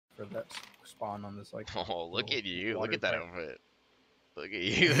for that spawn on this like. Oh, look at you! Look at that pipe. outfit. Look at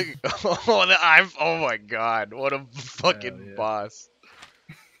you! Oh my god! What a fucking boss!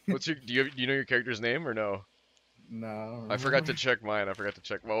 What's your? Do you know your character's name or no? No. I forgot to check mine. I forgot to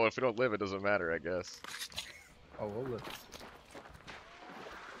check. Well, if we don't live, it doesn't matter, I guess. Oh, we'll live.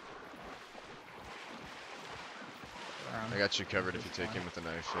 I got you covered if you take him with a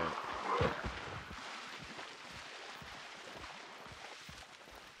knife. Yeah.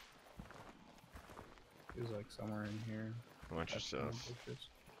 He was like somewhere in here. Watch yourself.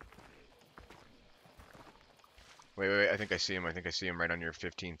 Wait. Wait, I think I see him. I think I see him right on your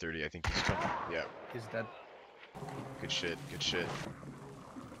 1530. I think he's coming. Yeah. He's dead. Good shit. Good shit.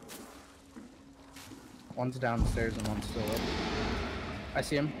 One's downstairs and one's still up. I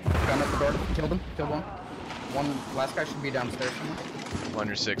see him. Gun at the door. Killed him. Killed one. Last guy should be downstairs somewhere. I'm on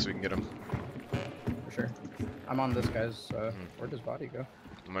your 6. We can get him. For sure. I'm on this guy's. Where'd his body go?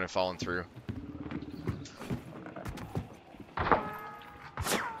 I'm gonna fall through.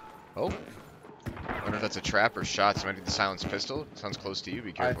 Oh. I wonder if that's a trap or shots. Might be the silenced pistol. Sounds close to you.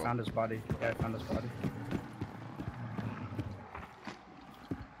 Be careful. I found his body. Yeah, I found his body.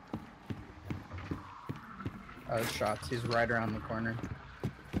 Shots. He's right around the corner.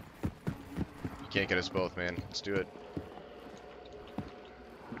 You can't get us both, man. Let's do it.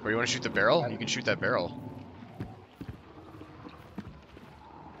 Or you want to shoot the barrel? You can shoot that barrel.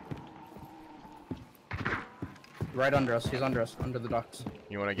 Right under us. He's under us. Under the docks.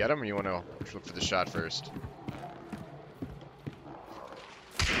 You want to get him, or you want to look for the shot first?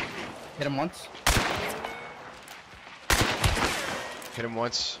 Hit him once. Hit him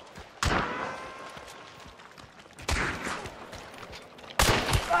once.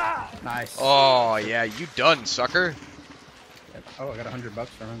 Nice. Oh yeah, you done, sucker. Oh, I got $100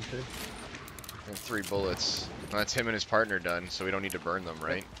 from him too. And 3 bullets. Well, that's him and his partner done, so we don't need to burn them,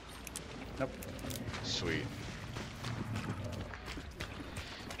 right? Nope. Sweet.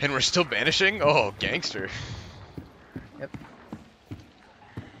 And we're still banishing? Oh, gangster. Yep.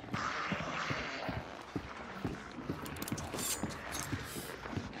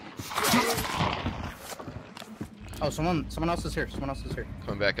 Oh, someone else is here. Someone else is here.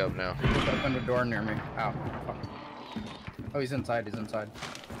 Coming back up now. He just opened a door near me. Ow. Fuck. Oh, he's inside. He's inside.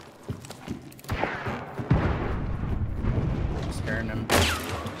 Scaring him.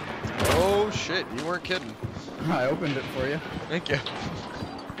 Oh shit, you weren't kidding. I opened it for you. Thank you.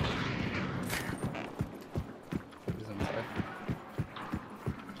 He's inside.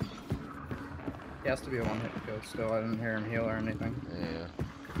 He has to be a one-hit kill still. I didn't hear him heal or anything. Yeah.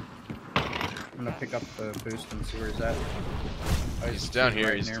 I'm gonna pick up the boost and see where he's at. Oh, He's down here.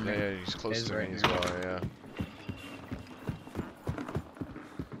 Right He's near me. yeah, he's close He's to right me as near well. Yeah.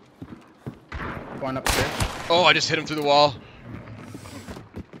 Going upstairs. Oh, I just hit him through the wall.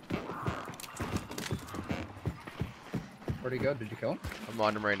 Where'd he go? Did you kill him? I'm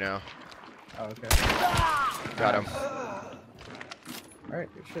on him right now. Oh, okay. Got him.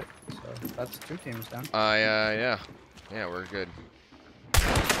 Alright, good shit. So that's 2 teams down. Yeah. Yeah, we're good.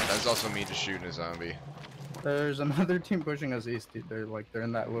 That's also me just shooting a zombie. There's another team pushing us east, dude. They're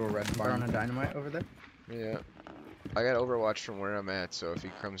in that little red barn. They're on a dynamite over there. Yeah. I got Overwatch from where I'm at, so if he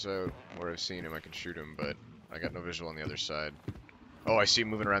comes out where I've seen him, I can shoot him, but I got no visual on the other side. Oh, I see him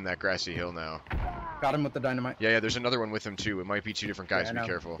moving around that grassy hill now. Got him with the dynamite. Yeah, there's another one with him too. It might be 2 different guys, Yeah, be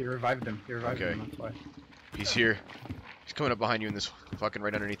careful. He revived him. Okay. That's why. He's here. He's coming up behind you in this fucking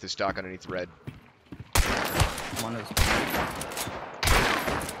right underneath this dock underneath red. One is.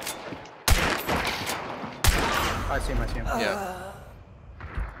 I see him. Yeah.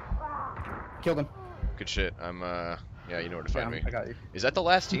 Killed him. Good shit. Yeah, you know where to find me. I got you. Is that the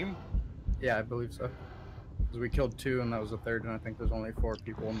last team? Yeah, I believe so. Because we killed 2 and that was the 3rd, and I think there's only 4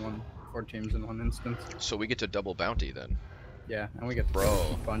 people in 4 teams in one instance. So we get to double bounty then. Yeah, and we get to Bro.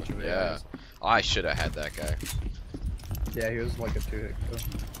 a bunch of it. Yeah. I should have had that guy. Yeah, he was like a 2-hit kill.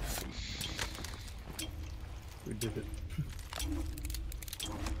 We did it.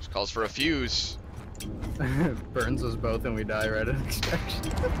 This calls for a fuse. Burns us both and we die right at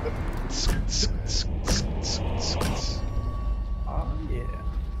extraction. Oh yeah.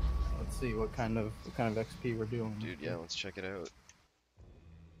 Let's see what kind of XP we're doing. Dude, yeah, let's check it out.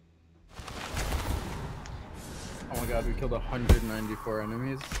 Oh my god, we killed 194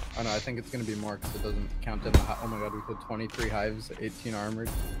 enemies. Oh no, I think it's gonna be more because it doesn't count in the oh my god, we killed 23 hives, 18 armored,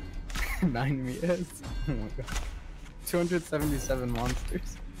 9 meatheads. Oh my god. 277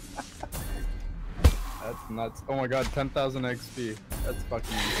 monsters. That's nuts. Oh my god, 10,000 XP. That's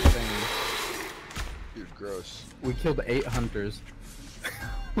fucking insane. Dude, gross. We killed 8 hunters.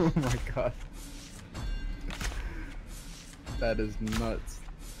 Oh my god. That is nuts.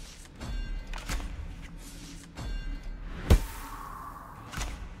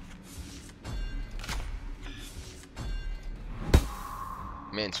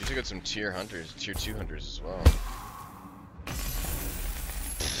 mint. You took out some tier hunters, tier 2 hunters as well.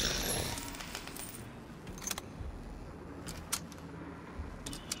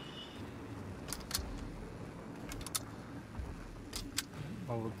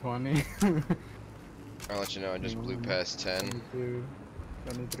 Level 20. I'll let you know, I just blew past 10. 22,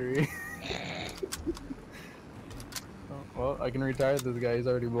 23. Oh, well, I can retire this guy. He's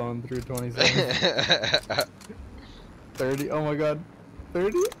already blown through 27. 30. Oh my god.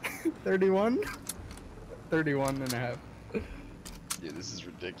 30? 31? 31 and a half. Yeah, this is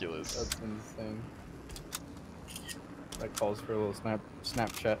ridiculous. That's insane. That calls for a little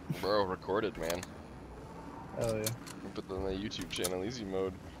Snapchat. Bro, recorded, man. Hell yeah. I'll put that on the YouTube channel, easy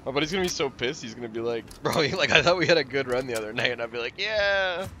mode. Oh, but he's gonna be so pissed, he's gonna be like, bro, like, I thought we had a good run the other night, and I'd be like,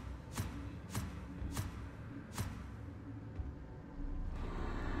 yeah!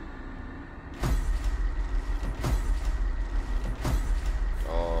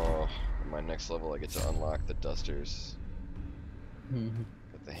 Oh, at my next level I get to unlock the dusters.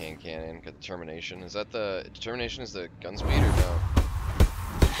 Got the hand cannon, got the termination. Is that the, termination is the gun speed or no?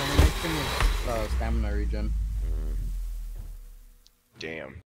 Termination is stamina regen. Damn.